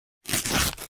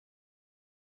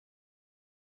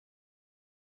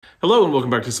Hello and welcome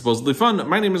back to Supposedly Fun.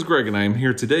 My name is Greg and I am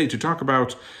here today to talk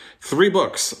about 3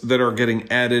 books that are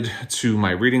getting added to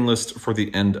my reading list for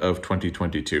the end of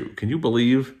 2022. Can you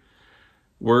believe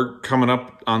we're coming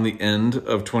up on the end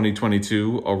of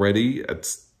 2022 already?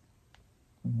 It's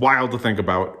wild to think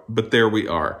about, but there we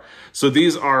are. So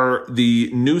these are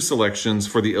the new selections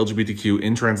for the LGBTQ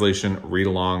in Translation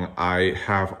Readalong. I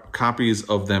have copies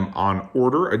of them on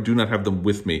order. I do not have them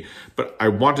with me, but I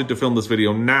wanted to film this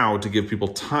video now to give people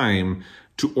time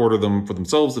to order them for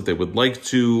themselves if they would like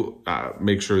to.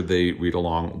 Make sure they read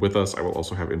along with us. I will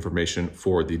also have information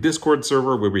for the Discord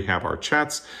server where we have our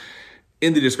chats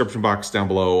in the description box down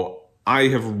below. I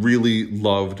have really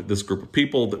loved this group of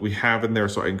people that we have in there,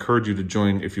 so I encourage you to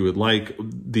join if you would like.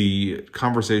 The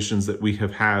conversations that we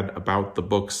have had about the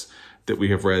books that we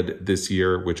have read this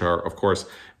year, which are, of course,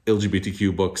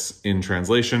 LGBTQ books in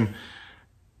translation,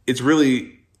 it's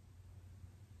really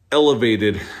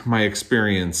elevated my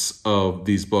experience of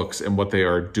these books and what they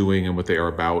are doing and what they are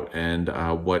about and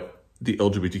what the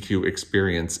LGBTQ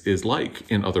experience is like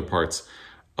in other parts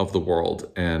of the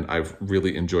world, and I've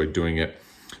really enjoyed doing it.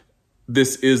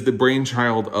 This is the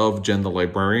brainchild of Jen the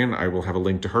Librarian. I will have a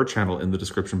link to her channel in the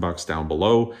description box down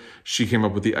below. She came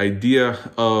up with the idea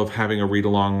of having a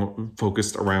read-along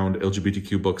focused around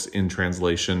LGBTQ books in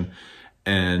translation,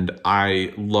 and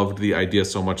I loved the idea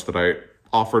so much that I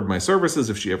offered my services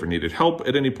if she ever needed help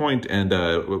at any point, and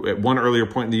at one earlier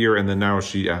point in the year, and then now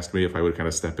she asked me if I would kind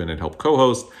of step in and help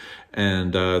co-host,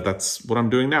 and that's what I'm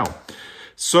doing now.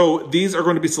 So these are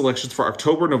going to be selections for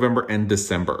October, November, and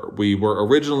December. We were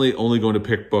originally only going to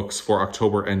pick books for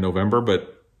October and November,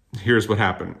 but here's what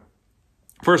happened.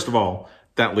 First of all,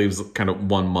 that leaves kind of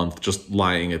 1 month just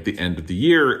lying at the end of the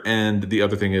year. And the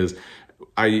other thing is,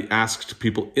 I asked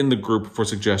people in the group for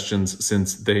suggestions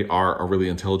since they are a really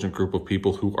intelligent group of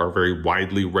people who are very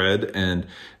widely read, and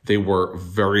they were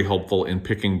very helpful in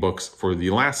picking books for the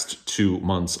last 2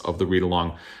 months of the read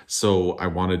along. So I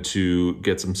wanted to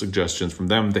get some suggestions from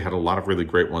them. They had a lot of really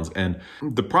great ones, and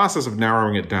the process of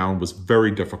narrowing it down was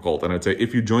very difficult. And I'd say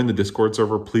if you join the Discord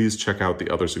server, please check out the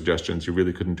other suggestions. You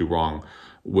really couldn't do wrong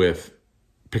with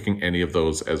picking any of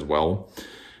those as well.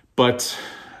 But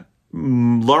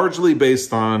largely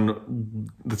based on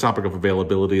the topic of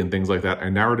availability and things like that, I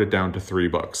narrowed it down to 3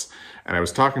 books. And I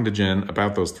was talking to Jen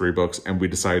about those 3 books, and we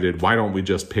decided, why don't we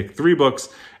just pick 3 books?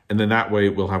 And then that way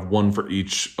we'll have one for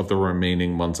each of the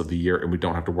remaining months of the year, and we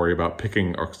don't have to worry about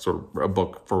picking a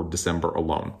book for December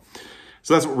alone.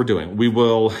 So that's what we're doing. We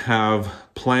will have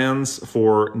plans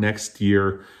for next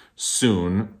year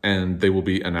soon, and they will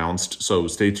be announced, so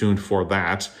stay tuned for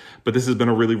that. But this has been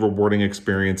a really rewarding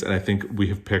experience, and I think we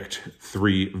have picked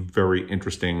 3 very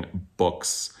interesting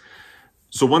books.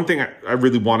 So one thing I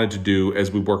really wanted to do as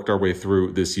we worked our way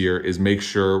through this year is make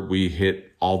sure we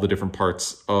hit all the different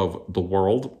parts of the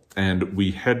world, and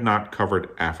we had not covered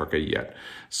Africa yet.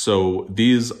 So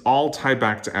these all tie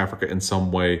back to Africa in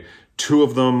some way. 2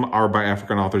 of them are by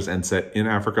African authors and set in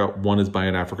Africa. 1 is by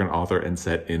an African author and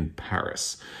set in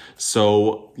Paris.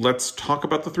 So let's talk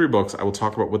about the 3 books. I will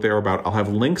talk about what they are about. I'll have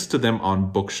links to them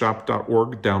on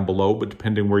bookshop.org down below, but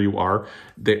depending where you are,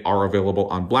 they are available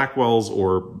on Blackwell's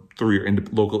or through your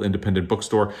local independent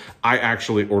bookstore. I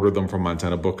actually ordered them from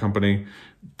Montana Book Company.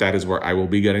 That is where I will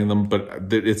be getting them,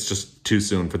 but it's just too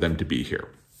soon for them to be here.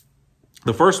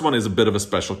 The first one is a bit of a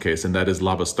special case, and that is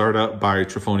La Bastarda by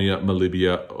Trifonia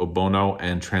Melibea Obono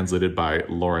and translated by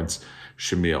Lawrence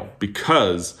Shamil.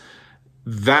 Because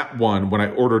that one, when I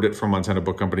ordered it from Montana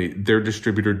Book Company, their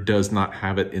distributor does not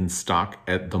have it in stock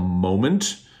at the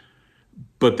moment,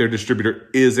 but their distributor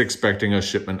is expecting a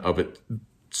shipment of it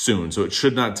soon. So it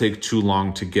should not take too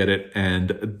long to get it.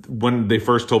 And when they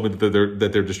first told me that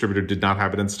their distributor did not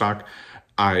have it in stock,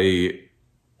 I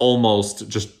almost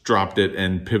just dropped it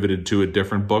and pivoted to a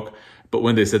different book. But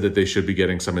when they said that they should be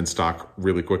getting some in stock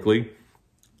really quickly,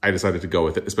 I decided to go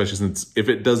with it, especially since if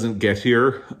it doesn't get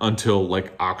here until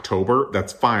like October,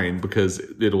 that's fine because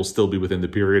it'll still be within the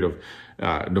period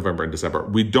of November and December.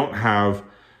 We don't have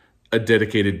a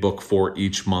dedicated book for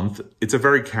each month. It's a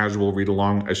very casual read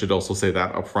along. I should also say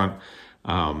that up front.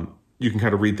 You can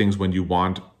kind of read things when you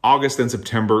want. August and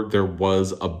September, there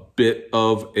was a bit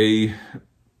of a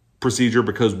procedure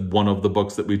because one of the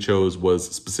books that we chose was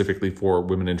specifically for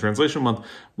Women in Translation Month,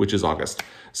 which is August.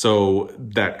 So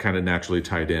that kind of naturally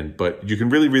tied in. But you can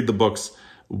really read the books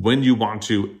when you want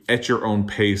to at your own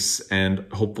pace, and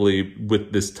hopefully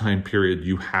with this time period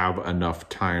you have enough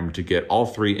time to get all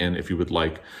 3 in if you would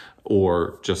like,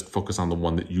 or just focus on the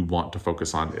one that you want to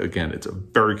focus on. Again, it's a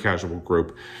very casual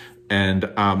group. And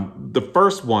the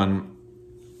first one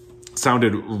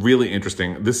sounded really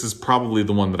interesting. This is probably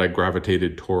the one that I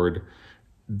gravitated toward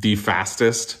the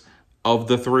fastest of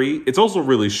the three. It's also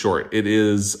really short. It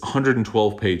is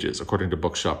 112 pages, according to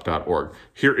bookshop.org.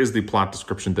 Here is the plot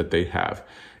description that they have.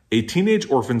 A teenage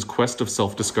orphan's quest of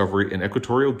self-discovery in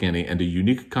Equatorial Guinea and a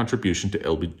unique contribution to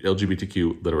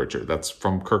LGBTQ literature. That's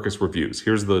from Kirkus Reviews.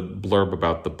 Here's the blurb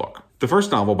about the book. The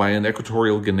first novel by an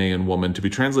Equatorial Guinean woman to be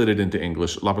translated into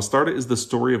English, La Bastarda is the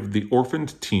story of the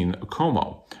orphaned teen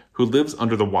Okomo, who lives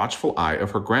under the watchful eye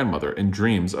of her grandmother and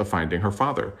dreams of finding her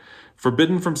father.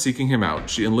 Forbidden from seeking him out,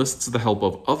 she enlists the help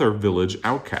of other village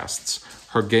outcasts,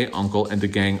 her gay uncle and a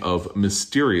gang of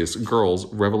mysterious girls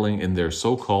reveling in their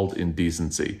so-called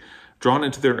indecency. Drawn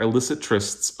into their illicit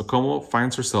trysts, Okomo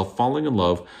finds herself falling in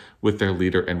love with their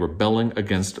leader and rebelling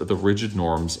against the rigid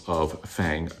norms of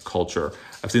Fang culture.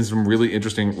 I've seen some really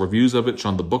interesting reviews of it.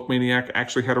 Sean the Book Maniac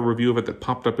actually had a review of it that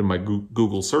popped up in my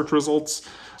Google search results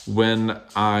when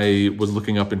I was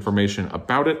looking up information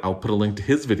about it. I'll put a link to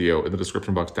his video in the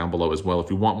description box down below as well if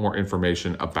you want more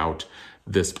information about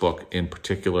this book in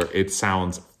particular. It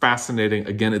sounds fascinating.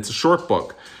 Again, it's a short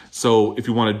book, so if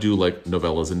you want to do like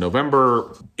novellas in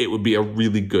November, it would be a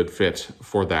really good fit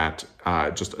for that.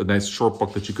 Just a nice short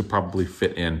book that you could probably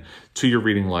fit in to your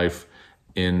reading life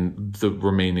in the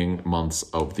remaining months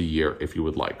of the year if you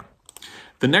would like.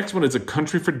 The next one is A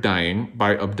Country for Dying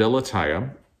by Abdel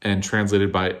Attaya and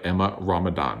translated by Emma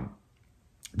Ramadan.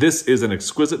 This is an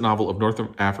exquisite novel of North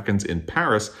Africans in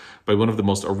Paris by one of the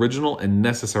most original and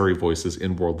necessary voices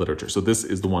in world literature. So this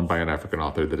is the one by an African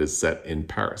author that is set in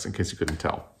Paris, in case you couldn't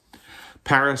tell.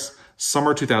 Paris,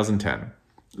 summer 2010.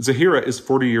 Zahira is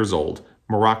 40 years old,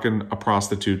 Moroccan, a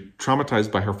prostitute,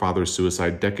 traumatized by her father's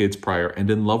suicide decades prior and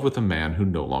in love with a man who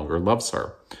no longer loves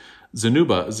her.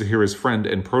 Zanuba, Zahira's friend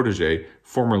and protege,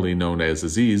 formerly known as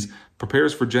Aziz,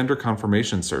 prepares for gender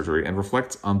confirmation surgery and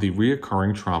reflects on the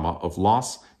reoccurring trauma of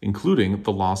loss, including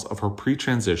the loss of her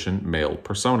pre-transition male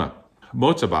persona.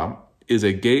 Motaba is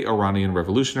a gay Iranian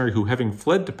revolutionary who, having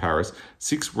fled to Paris,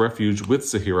 seeks refuge with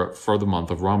Zahira for the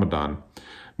month of Ramadan.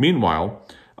 Meanwhile,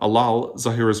 Alal,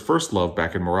 Zahira's first love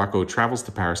back in Morocco, travels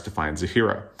to Paris to find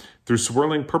Zahira. Through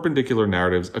swirling perpendicular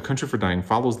narratives, A Country for Dying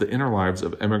follows the inner lives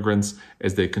of immigrants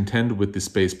as they contend with the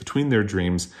space between their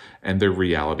dreams and their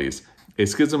realities. A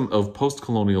schism of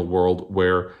post-colonial world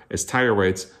where, as Taya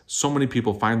writes, so many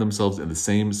people find themselves in the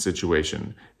same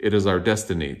situation. It is our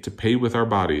destiny to pay with our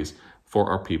bodies for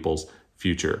our people's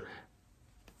future.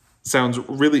 Sounds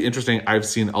really interesting. I've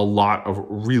seen a lot of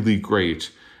really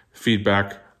great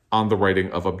feedback on the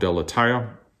writing of Abdel Attaya.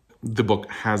 The book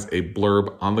has a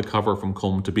blurb on the cover from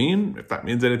Colm Tabine. If that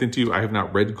means anything to you, I have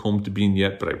not read Colm Tabine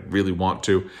yet, but I really want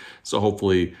to. So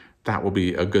hopefully that will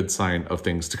be a good sign of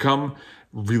things to come.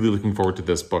 Really looking forward to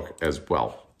this book as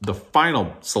well. The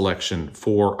final selection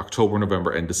for October,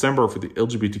 November, and December for the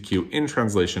LGBTQ in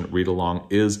translation read-along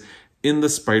is In the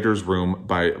Spider's Room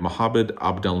by Mohabed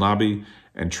Abdelnabi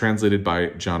and translated by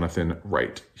Jonathan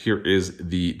Wright. Here is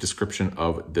the description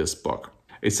of this book.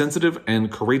 A sensitive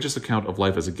and courageous account of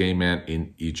life as a gay man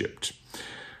in Egypt.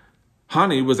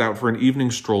 Hani was out for an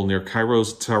evening stroll near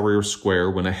Cairo's Tahrir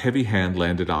Square when a heavy hand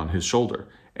landed on his shoulder.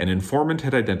 An informant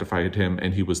had identified him,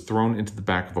 and he was thrown into the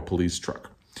back of a police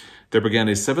truck. There began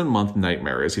a 7-month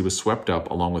nightmare as he was swept up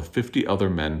along with 50 other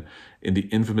men in the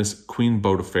infamous Queen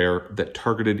Boat affair that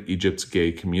targeted Egypt's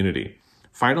gay community.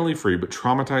 Finally free but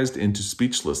traumatized into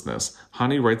speechlessness,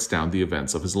 Hani writes down the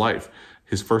events of his life.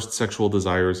 His first sexual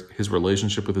desires, his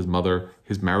relationship with his mother,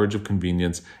 his marriage of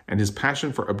convenience, and his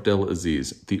passion for Abdel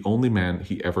Aziz, the only man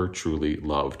he ever truly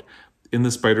loved. In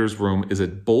the Spider's Room is a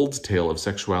bold tale of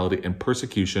sexuality and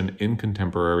persecution in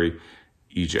contemporary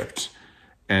Egypt.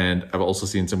 And I've also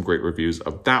seen some great reviews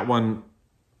of that one.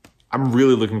 I'm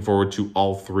really looking forward to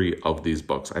all 3 of these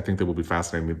books. I think they will be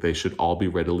fascinating. They should all be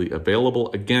readily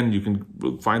available. Again, you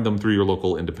can find them through your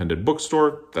local independent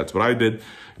bookstore. That's what I did.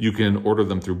 You can order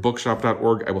them through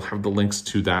bookshop.org. I will have the links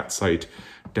to that site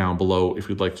down below if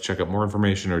you'd like to check out more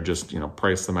information or just,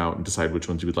 price them out and decide which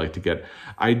ones you would like to get.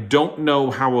 I don't know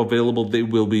how available they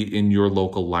will be in your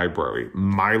local library.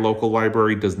 My local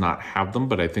library does not have them,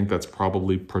 but I think that's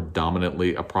probably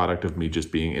predominantly a product of me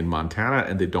just being in Montana,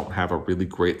 and they don't have a really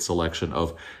great selection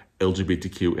of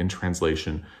LGBTQ in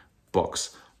translation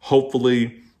books.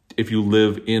 Hopefully, if you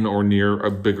live in or near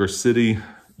a bigger city,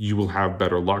 you will have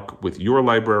better luck with your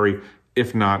library.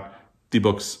 If not, the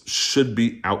books should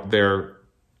be out there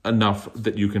enough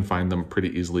that you can find them pretty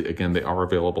easily. Again, they are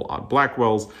available on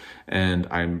Blackwell's, and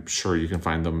I'm sure you can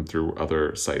find them through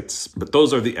other sites. But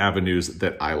those are the avenues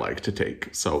that I like to take.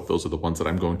 So those are the ones that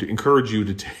I'm going to encourage you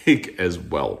to take as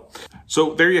well.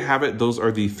 So there you have it. Those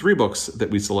are the 3 books that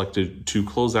we selected to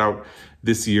close out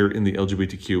this year in the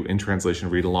LGBTQ in Translation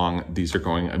Read-Along. These are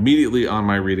going immediately on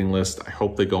my reading list. I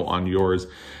hope they go on yours,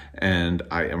 and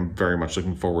I am very much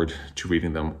looking forward to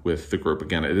reading them with the group.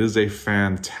 Again, it is a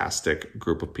fantastic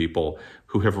group of people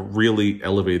who have really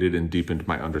elevated and deepened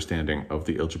my understanding of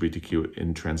the LGBTQ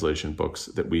in translation books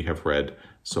that we have read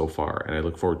so far. And I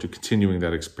look forward to continuing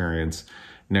that experience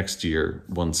next year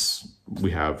once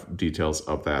we have details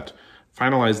of that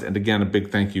finalized. And again, a big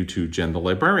thank you to Jen, the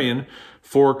librarian,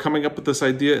 for coming up with this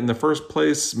idea in the first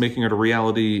place, making it a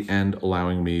reality, and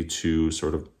allowing me to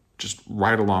sort of just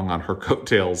ride along on her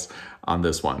coattails on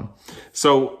this one.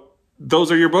 So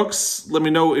those are your books. Let me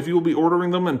know if you will be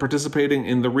ordering them and participating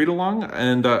in the read-along.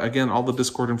 And again, all the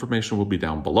Discord information will be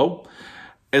down below.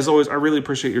 As always, I really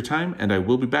appreciate your time, and I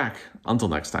will be back. Until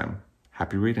next time,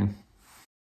 happy reading.